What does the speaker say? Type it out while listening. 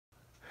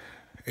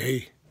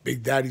Hey,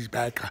 Big Daddy's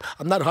back.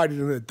 I'm not hiding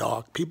in the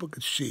dark. People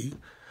can see.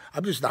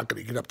 I'm just not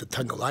going to get up to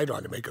turn the light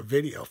on and make a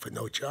video for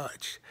no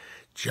charge.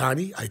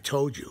 Johnny, I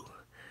told you,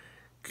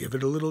 give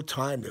it a little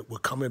time that we're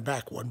coming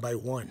back one by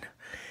one.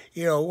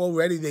 You know,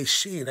 already they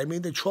see it. I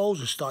mean, the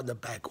trolls are starting to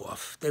back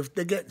off. They're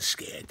getting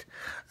scared.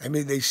 I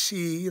mean, they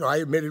see, you know, I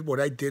admitted what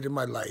I did in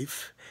my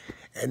life.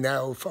 And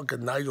now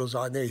fucking Nigel's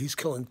on there. He's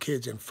killing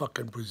kids in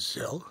fucking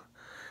Brazil.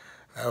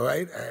 All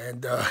right?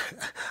 And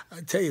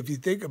I tell you, if you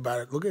think about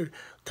it, look at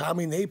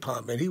Tommy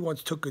Napalm, man. He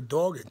once took a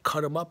dog and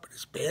cut him up with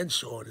his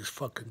bandsaw in his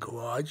fucking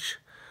garage.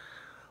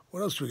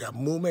 What else we got?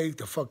 Mume,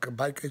 the fucking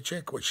biker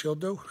chick, what she'll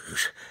do?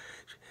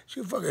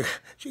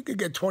 She could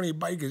get 20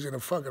 bikers in a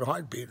fucking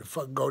heartbeat and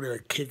fucking go there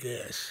and kick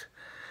ass.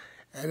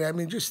 And I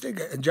mean, just think,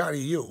 and Johnny,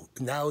 you,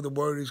 now the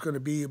word is going to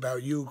be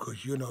about you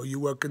because, you know, you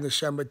work in the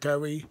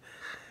cemetery,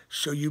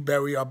 so you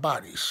bury our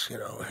bodies, you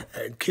know,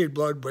 and Kid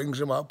Blood brings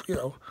them up, you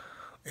know,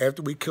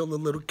 after we kill the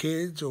little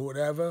kids or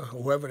whatever,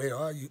 whoever they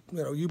are, you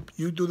know,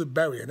 you do the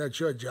burying. That's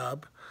your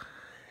job.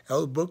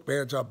 El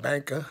Brookman's our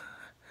banker.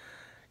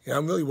 You know,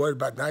 I'm really worried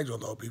about Nigel,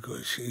 though,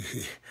 because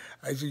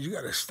I said, you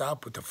got to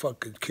stop with the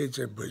fucking kids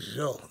in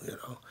Brazil, you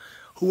know.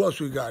 Who else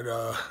we got?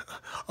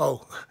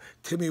 Oh,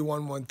 Timmy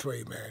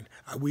 113, man.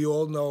 We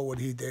all know what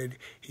he did.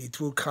 He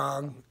threw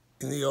Kong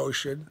in the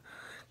ocean,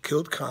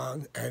 killed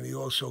Kong, and he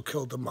also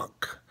killed the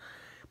monk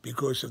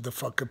because of the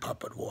fucking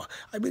puppet war.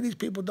 I mean, these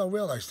people don't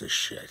realize this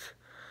shit.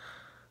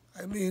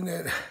 I mean,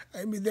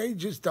 they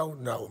just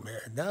don't know,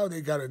 man. Now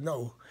they got to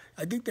know.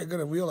 I think they're going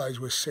to realize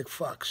we're sick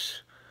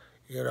fucks.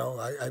 You know,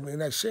 I mean,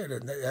 that's it.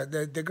 And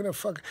they're going to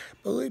fuck,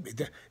 believe me,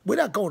 we're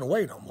not going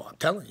away no more, I'm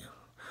telling you.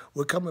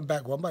 We're coming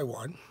back one by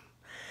one.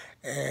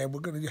 And we're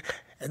going to,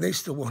 and they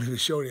still won't even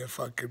show their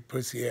fucking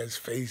pussy-ass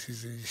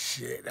faces and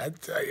shit. I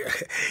tell you,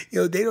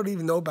 you know, they don't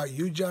even know about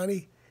you,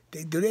 Johnny.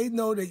 Do they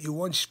know that you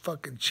once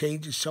fucking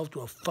changed yourself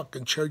to a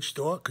fucking church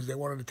door because they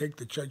wanted to take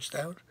the church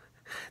down?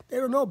 They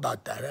don't know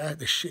about that, huh?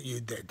 The shit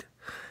you did.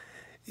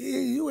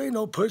 You ain't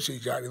no pussy,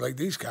 Johnny, like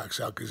these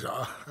cocksuckers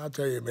are. I'll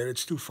tell you, man,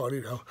 it's too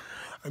funny, though.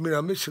 I mean,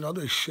 I'm missing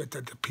other shit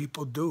that the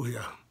people do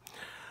here.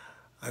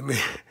 I mean,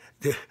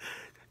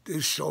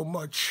 there's so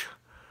much.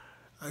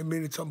 I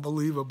mean, it's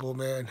unbelievable,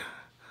 man.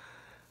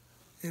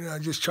 You know,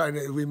 I'm just trying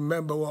to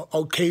remember. Well,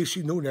 oh,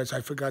 Casey Nunez,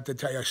 I forgot to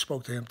tell you, I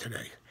spoke to him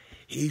today.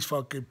 He's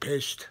fucking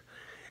pissed.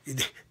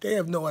 They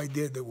have no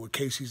idea that what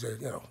Casey's, you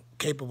know,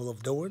 capable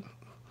of doing.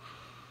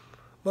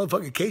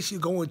 Motherfucking Casey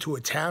go into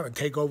a town and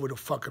take over the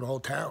fucking whole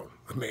town.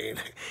 I mean,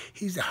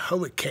 he's the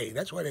hurricane.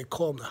 That's why they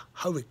call him the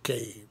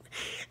hurricane.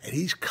 And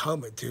he's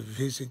coming to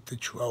visit the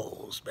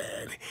trolls,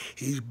 man.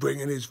 He's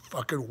bringing his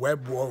fucking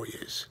web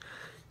warriors.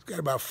 He's got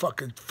about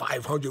fucking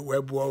 500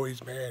 web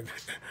warriors, man.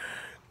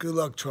 Good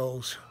luck,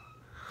 trolls.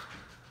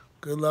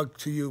 Good luck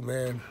to you,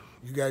 man.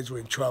 You guys were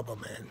in trouble,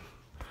 man.